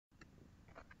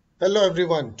Hello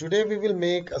everyone, today we will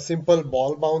make a simple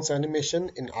ball bounce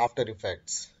animation in After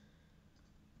Effects.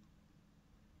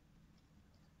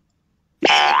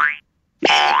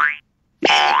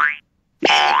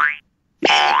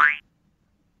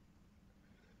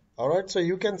 Alright, so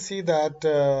you can see that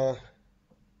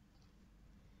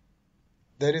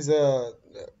there is a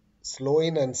slow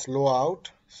in and slow out.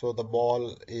 So the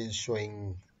ball is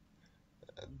showing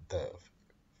the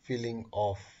feeling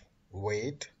of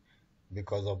weight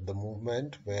because of the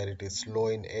movement where it is slow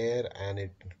in air and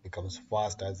it becomes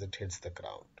fast as it hits the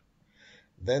ground.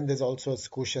 Then there's also a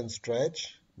squish and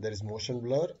stretch, there is motion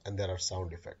blur and there are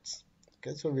sound effects.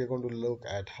 Okay, so we're going to look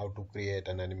at how to create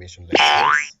an animation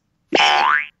like this.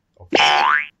 Okay,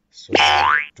 so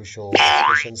to show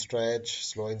squish and stretch,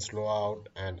 slow in, slow out,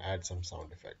 and add some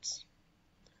sound effects.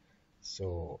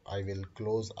 So I will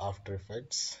close After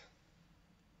Effects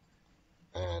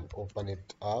and open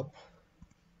it up.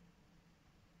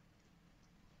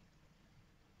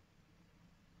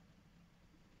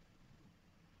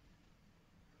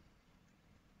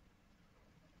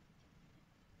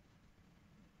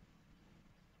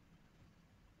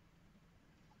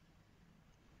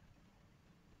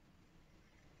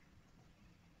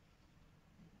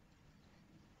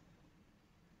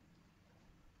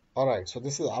 Alright, so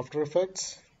this is After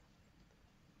Effects.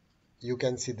 You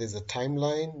can see there's a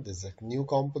timeline, there's a new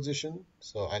composition.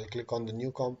 So I'll click on the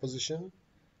new composition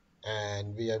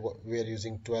and we are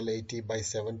using 1280 by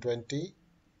 720,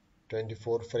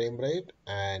 24 frame rate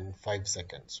and 5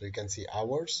 seconds. So you can see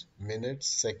hours, minutes,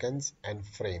 seconds and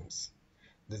frames.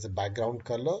 There's a background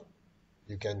color.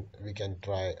 We can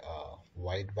try a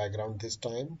white background this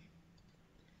time.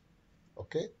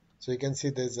 Okay, so you can see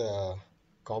there's a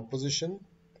composition,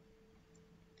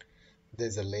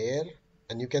 there's a layer,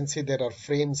 and you can see there are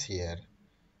frames here.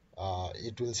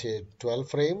 It will say 12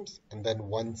 frames and then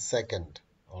 1 second.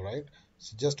 All right,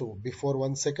 so just before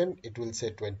 1 second it will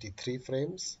say 23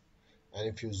 frames, and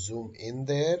if you zoom in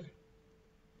there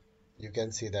you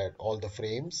can see that all the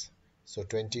frames, so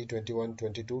 20, 21,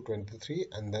 22, 23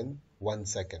 and then 1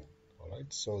 second. All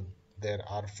right, so there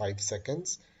are 5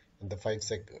 seconds and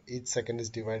the each second is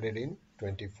divided in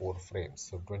 24 frames,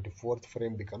 so 24th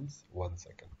frame becomes 1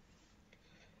 second.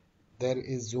 There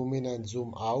is zoom in and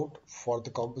zoom out for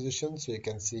the composition, so you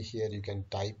can see here you can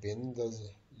type in the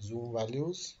zoom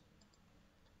values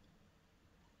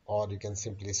or you can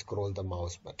simply scroll the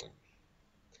mouse button.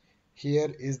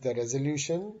 Here is the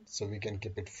resolution, so we can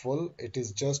keep it full. It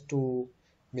is just to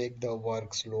make the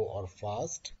work slow or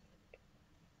fast.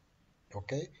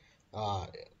 Okay, uh,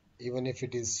 even if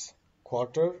it is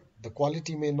quarter, the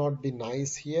quality may not be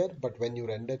nice here, but when you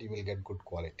render you will get good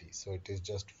quality, so it is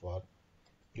just for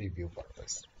preview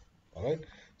purpose. All right,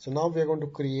 so now we are going to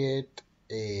create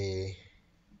a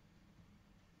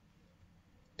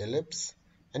ellipse,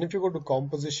 and if you go to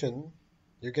composition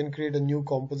you can create a new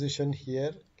composition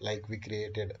here like we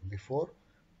created before,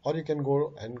 or you can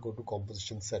go to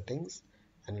composition settings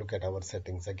and look at our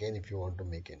settings again if you want to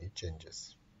make any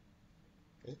changes.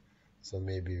 Okay, so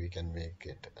maybe we can make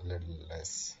it a little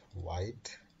less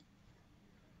white.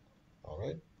 All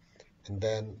right, and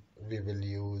then we will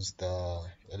use the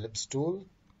ellipse tool,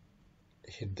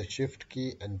 hit the shift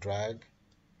key and drag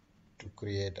to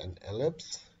create an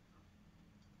ellipse.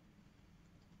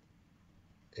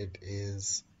 It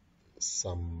is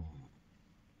some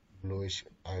bluish,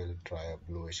 I will try a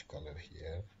bluish color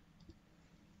here.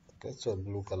 Okay, so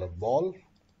blue color ball.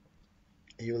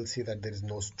 You will see that there is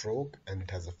no stroke and it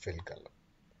has a fill color.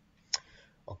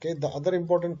 Okay, the other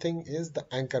important thing is the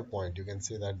anchor point. You can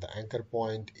see that the anchor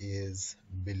point is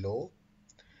below.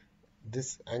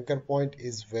 This anchor point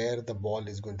is where the ball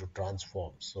is going to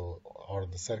transform, so or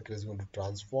the circle is going to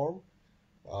transform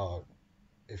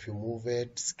if you move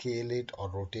it, scale it or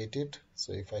rotate it.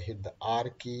 So if I hit the R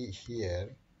key here,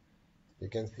 you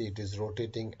can see it is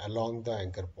rotating along the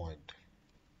anchor point.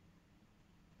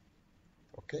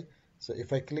 Okay, so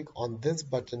if I click on this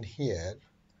button here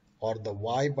or the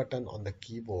Y button on the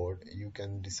keyboard, you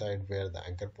can decide where the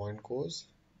anchor point goes.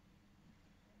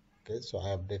 Okay, so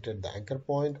I updated the anchor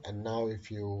point, and now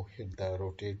if you hit the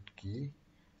rotate key,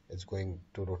 it's going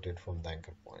to rotate from the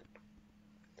anchor point.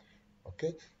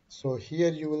 Okay, so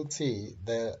here you will see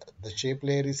the shape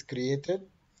layer is created.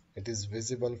 It is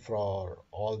visible for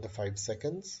all the 5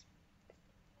 seconds,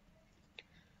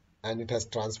 and it has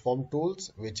transform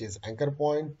tools, which is anchor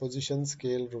point, position,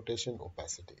 scale, rotation,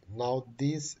 opacity. Now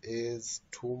this is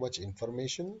too much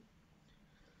information,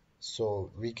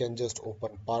 so we can just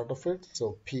open part of it.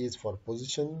 So P is for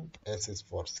position, S is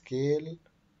for scale,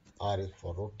 R is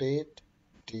for rotate,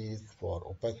 T is for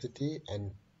opacity,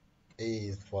 and A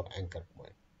is for anchor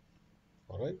point.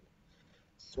 All right,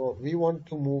 So we want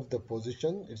to move the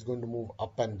position. It's going to move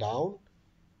up and down,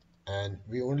 and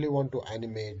we only want to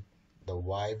animate the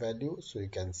Y value. So you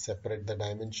can separate the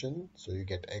dimension. So you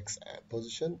get X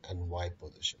position and Y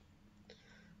position.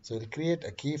 So we'll create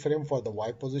a keyframe for the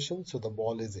Y position. So the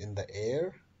ball is in the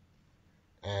air,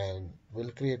 and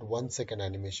we'll create 1 second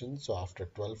animation. So after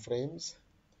 12 frames,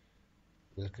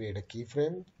 we'll create a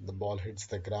keyframe. The ball hits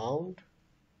the ground,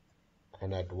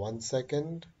 and at 1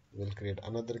 second, we'll create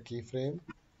another keyframe.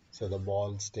 So the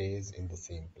ball stays in the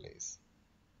same place.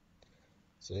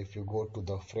 So if you go to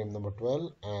the frame number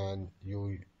 12 and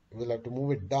you will have to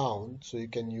move it down, so you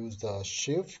can use the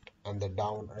shift and the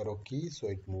down arrow key so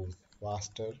it moves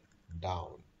faster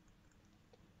down.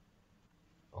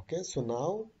 Okay, so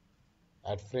now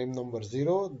at frame number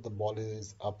 0, the ball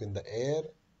is up in the air.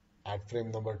 At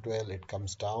frame number 12, it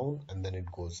comes down and then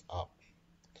it goes up.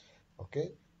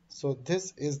 Okay, so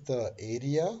this is the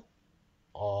area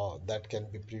that can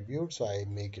be previewed. So I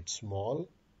make it small.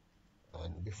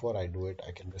 And before I do it,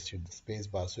 I can just hit the space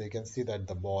bar. So you can see that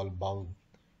the ball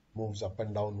moves up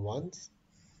and down once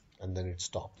and then it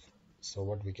stops. So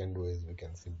what we can do is we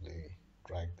can simply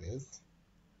drag this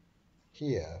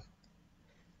here.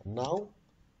 Now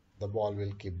the ball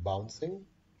will keep bouncing.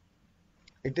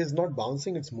 It is not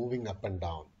bouncing, it's moving up and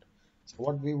down. So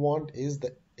what we want is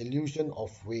the illusion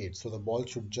of weight. So the ball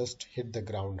should just hit the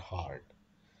ground hard.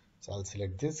 So I'll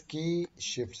select this key,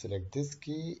 shift select this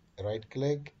key, right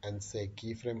click and say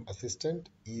keyframe assistant,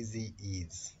 easy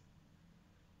ease.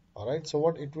 Alright, so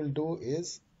what it will do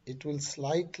is it will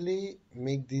slightly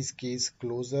make these keys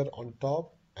closer on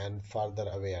top and farther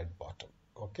away at bottom.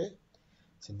 Okay,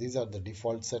 so these are the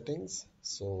default settings.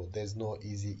 So there's no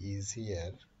easy ease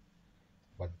here,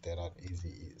 but there are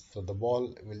easy ease. So the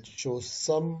ball will show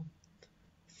some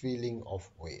feeling of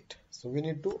weight. So we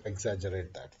need to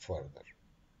exaggerate that further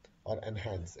or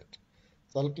enhance it.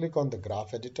 So I'll click on the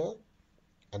graph editor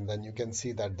and then you can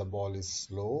see that the ball is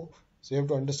slow. So you have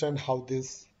to understand how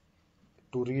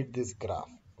to read this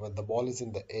graph. When the ball is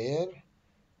in the air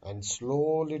and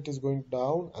slowly it is going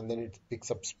down and then it picks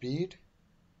up speed.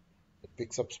 It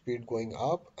picks up speed going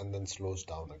up and then slows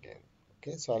down again.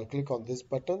 Okay, so I'll click on this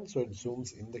button so it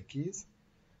zooms in the keys.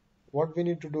 What we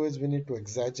need to do is we need to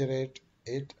exaggerate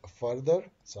it further.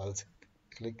 So I'll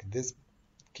click this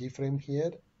keyframe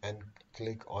here and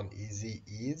click on easy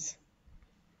ease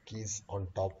keys on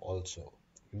top also.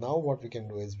 Now what we can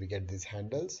do is we get these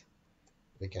handles.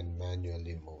 We can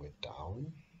manually move it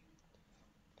down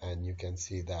and you can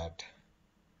see that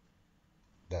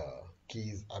the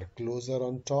keys are closer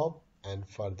on top and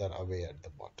further away at the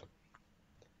bottom.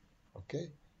 Okay,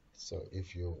 so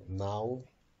if you now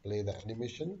play the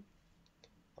animation,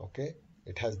 okay,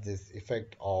 it has this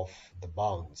effect of the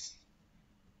bounce.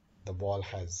 The ball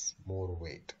has more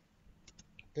weight.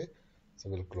 Okay, so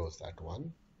we'll close that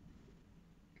one.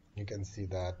 You can see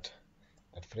that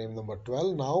at frame number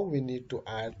 12, now we need to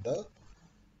add the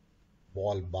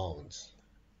ball bounce.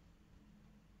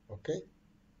 Okay,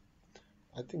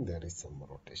 I think there is some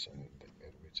rotation in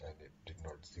there which I did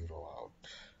not zero out.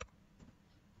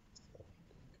 So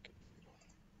make it 0.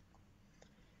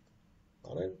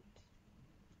 All right.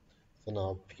 So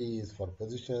now P is for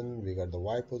position. We got the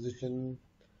Y position.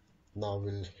 Now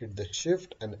we'll hit the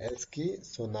shift and S key.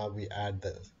 So now we add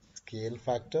the scale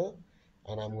factor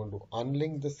and I'm going to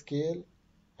unlink the scale,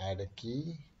 add a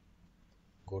key,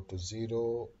 go to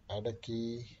 0, add a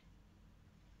key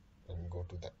and go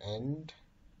to the end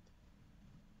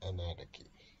and add a key.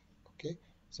 Okay,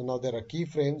 so now there are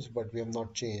keyframes but we have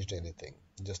not changed anything,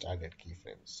 just added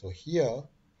keyframes. So here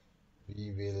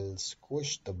we will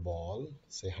squish the ball,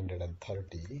 say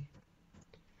 130.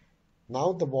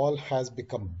 Now the ball has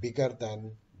become bigger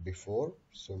than before,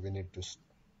 so we need to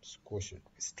squish it.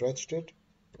 We stretched it,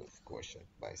 we'll squish it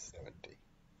by 70.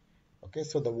 Okay,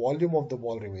 so the volume of the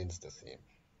ball remains the same.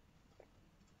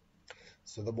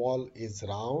 So the ball is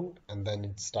round and then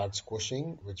it starts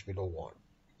squishing, which we don't want.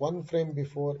 1 frame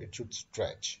before it should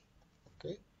stretch.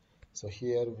 Okay, so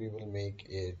here we will make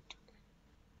it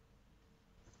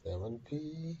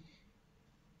 70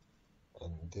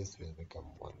 and this will become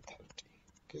 130.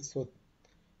 Okay, so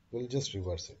we'll just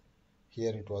reverse it.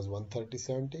 Here it was 130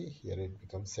 70, here it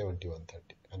becomes 70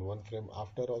 130, and 1 frame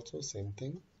after also same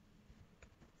thing,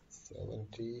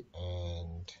 70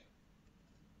 and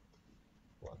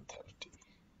 130.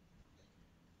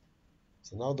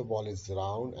 So now the ball is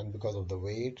round and because of the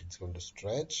weight it's going to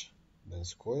stretch, then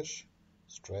squish,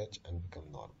 stretch and become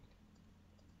normal.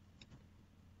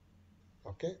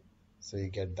 Okay, so you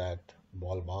get that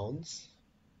ball bounce.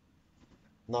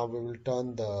 Now we will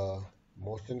turn the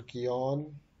motion key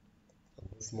on, and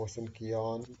this motion key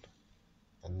on,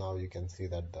 and now you can see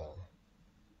that the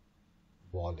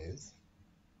ball is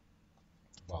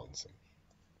bouncing.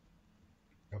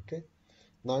 Okay,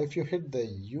 now if you hit the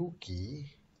U key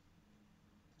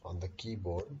on the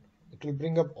keyboard, it will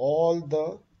bring up all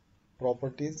the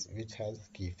properties which has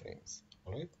keyframes.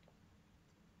 All right,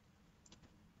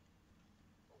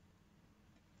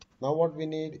 now what we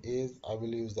need is, I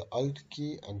will use the Alt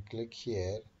key and click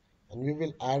here, and we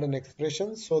will add an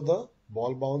expression so the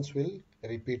ball bounce will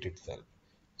repeat itself.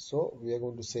 So we are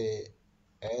going to say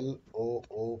LOOP,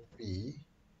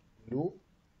 loop,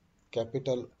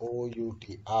 capital OUT,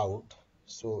 out.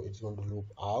 So it's going to loop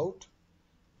out,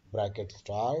 bracket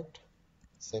start,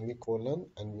 semicolon,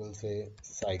 and we'll say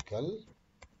cycle,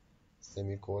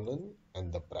 semicolon,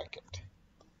 and the bracket.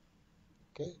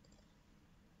 Okay,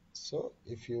 so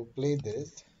if you play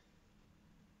this,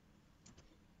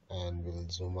 and we'll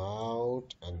zoom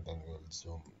out, and then we'll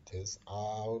zoom this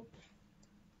out.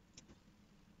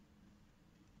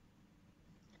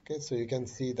 Okay, so you can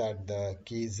see that the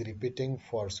key is repeating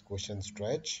for squish and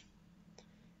stretch.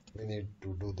 We need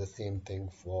to do the same thing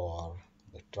for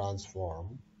the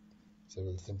transform. So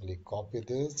we'll simply copy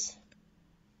this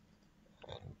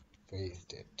and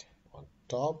paste it on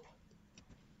top.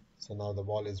 So now the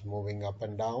ball is moving up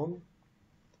and down.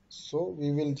 So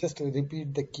we will just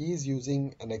repeat the keys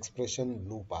using an expression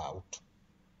loop out.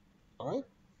 All right.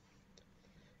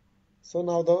 So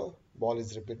now the ball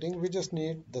is repeating. We just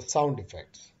need the sound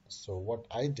effects. So what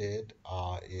I did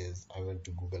is I went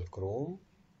to Google Chrome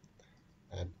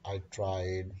and I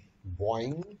tried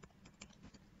boing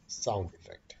sound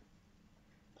effect.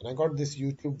 And I got this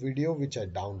YouTube video which I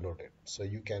downloaded. So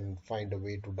you can find a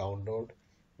way to download.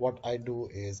 What I do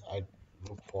is I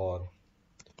look for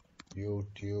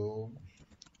YouTube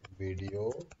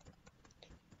video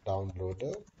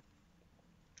downloader,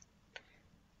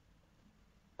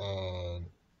 and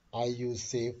I use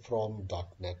save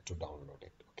from.net to download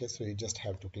it. Okay, so you just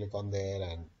have to click on there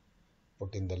and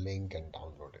put in the link and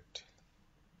download it.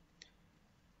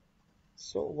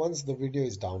 So once the video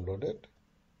is downloaded,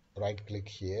 right click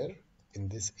here in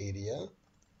this area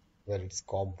where it's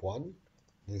comp1.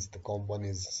 The comp1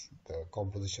 is the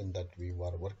composition that we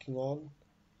were working on.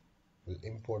 We'll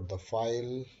import the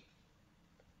file,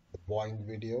 the boing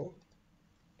video.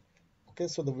 Okay,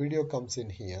 so the video comes in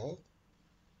here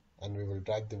and we will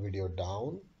drag the video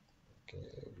down. Okay,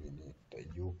 we need the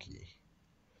U key.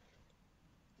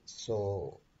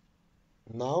 So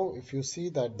now if you see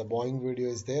that the boing video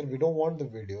is there, we don't want the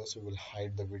video, so we'll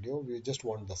hide the video. We just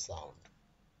want the sound.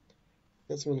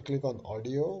 Okay, so we'll click on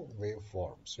audio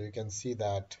waveform. So you can see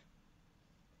that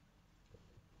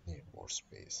need more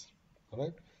space. All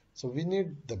right. So we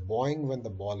need the boing when the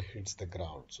ball hits the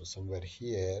ground. So somewhere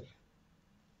here,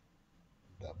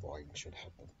 the boing should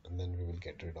happen. And then we will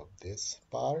get rid of this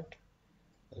part.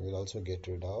 And we'll also get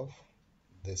rid of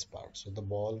this part. So the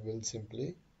ball will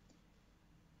simply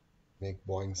make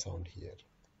boing sound here.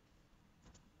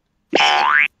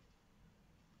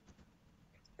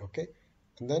 Okay.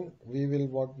 And then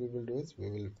what we will do is we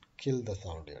will kill the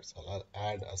sound here. So I'll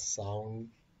add a sound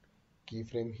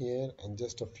keyframe here, and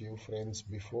just a few frames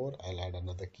before I'll add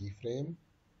another keyframe.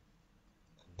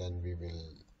 Then we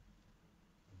will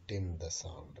dim the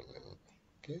sound a little.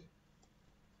 Okay.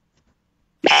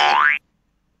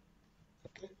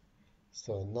 Okay.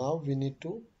 So now we need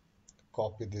to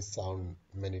copy this sound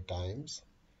many times.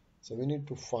 So we need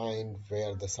to find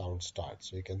where the sound starts.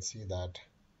 So you can see that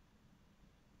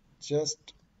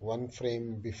just one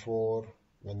frame before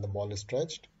when the ball is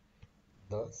stretched,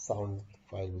 the sound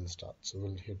file will start. So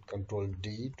we'll hit Control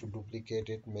D to duplicate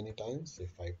it many times, say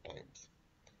 5 times.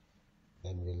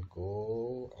 Then we'll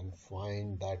go and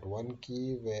find that one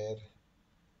key where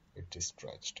it is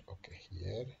stretched. Okay,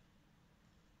 here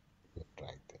we'll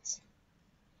drag this.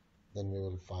 Then we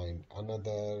will find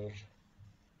another.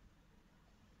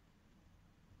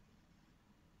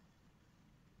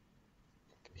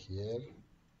 Okay, here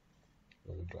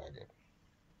we'll drag it.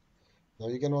 Now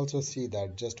you can also see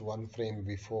that just one frame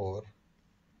before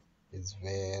is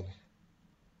where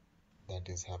that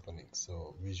is happening.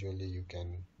 So visually you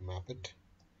can map it.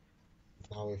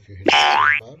 Now if you hit the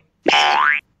spacebar,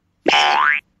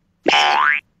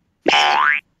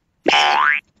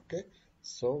 okay,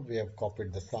 so we have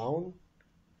copied the sound,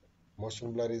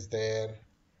 motion blur is there,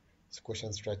 squish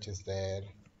and stretch is there,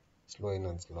 slow in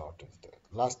and slow out is there.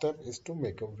 Last step is to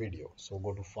make a video. So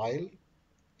go to File,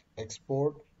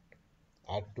 Export,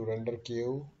 Add to Render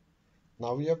Queue.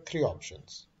 Now we have 3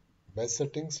 options: Best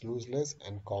Settings, Looseless,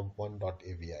 and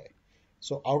Comp1.avi.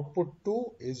 So output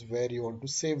 2 is where you want to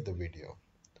save the video.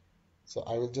 So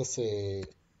I will just say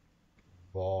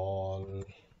ball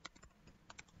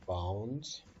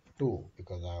bounce 2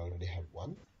 because I already have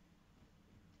one.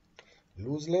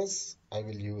 Looseless, I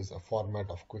will use a format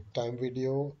of QuickTime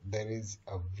video. There is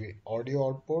a audio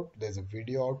output, there's a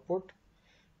video output,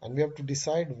 and we have to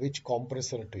decide which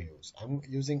compressor to use. I'm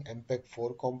using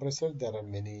MPEG-4 compressor. There are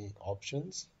many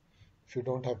options. If you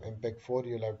don't have MPEG-4,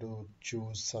 you'll have to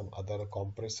choose some other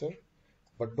compressor,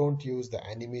 but don't use the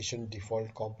animation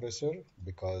default compressor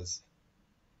because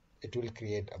it will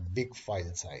create a big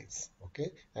file size.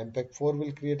 Okay, MPEG-4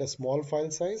 will create a small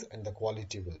file size and the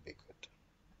quality will be good.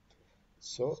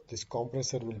 So this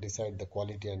compressor will decide the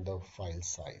quality and the file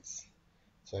size.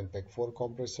 So MPEG-4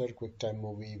 compressor, QuickTime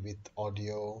movie with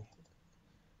audio.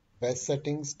 Best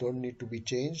settings don't need to be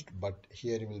changed, but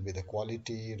here will be the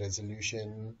quality,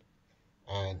 resolution,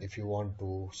 and if you want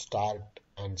to start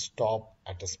and stop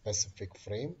at a specific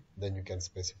frame, then you can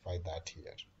specify that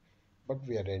here. But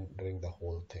we are rendering the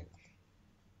whole thing.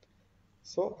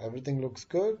 So everything looks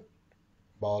good.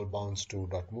 Ball bounce to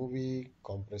 .movie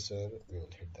compressor. We will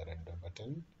hit the render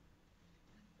button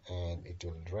and it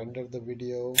will render the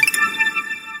video.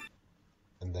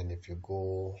 And then if you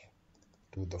go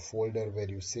to the folder where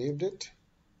you saved it,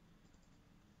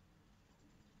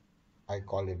 I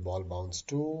call it ball bounce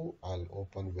 2. I'll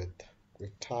open with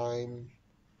QuickTime,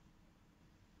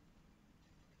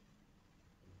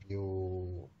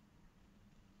 view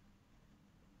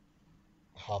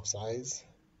half size,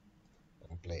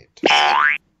 and play it.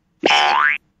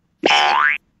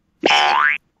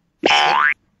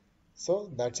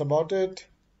 So that's about it.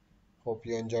 Hope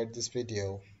you enjoyed this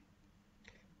video.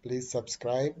 Please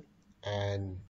subscribe and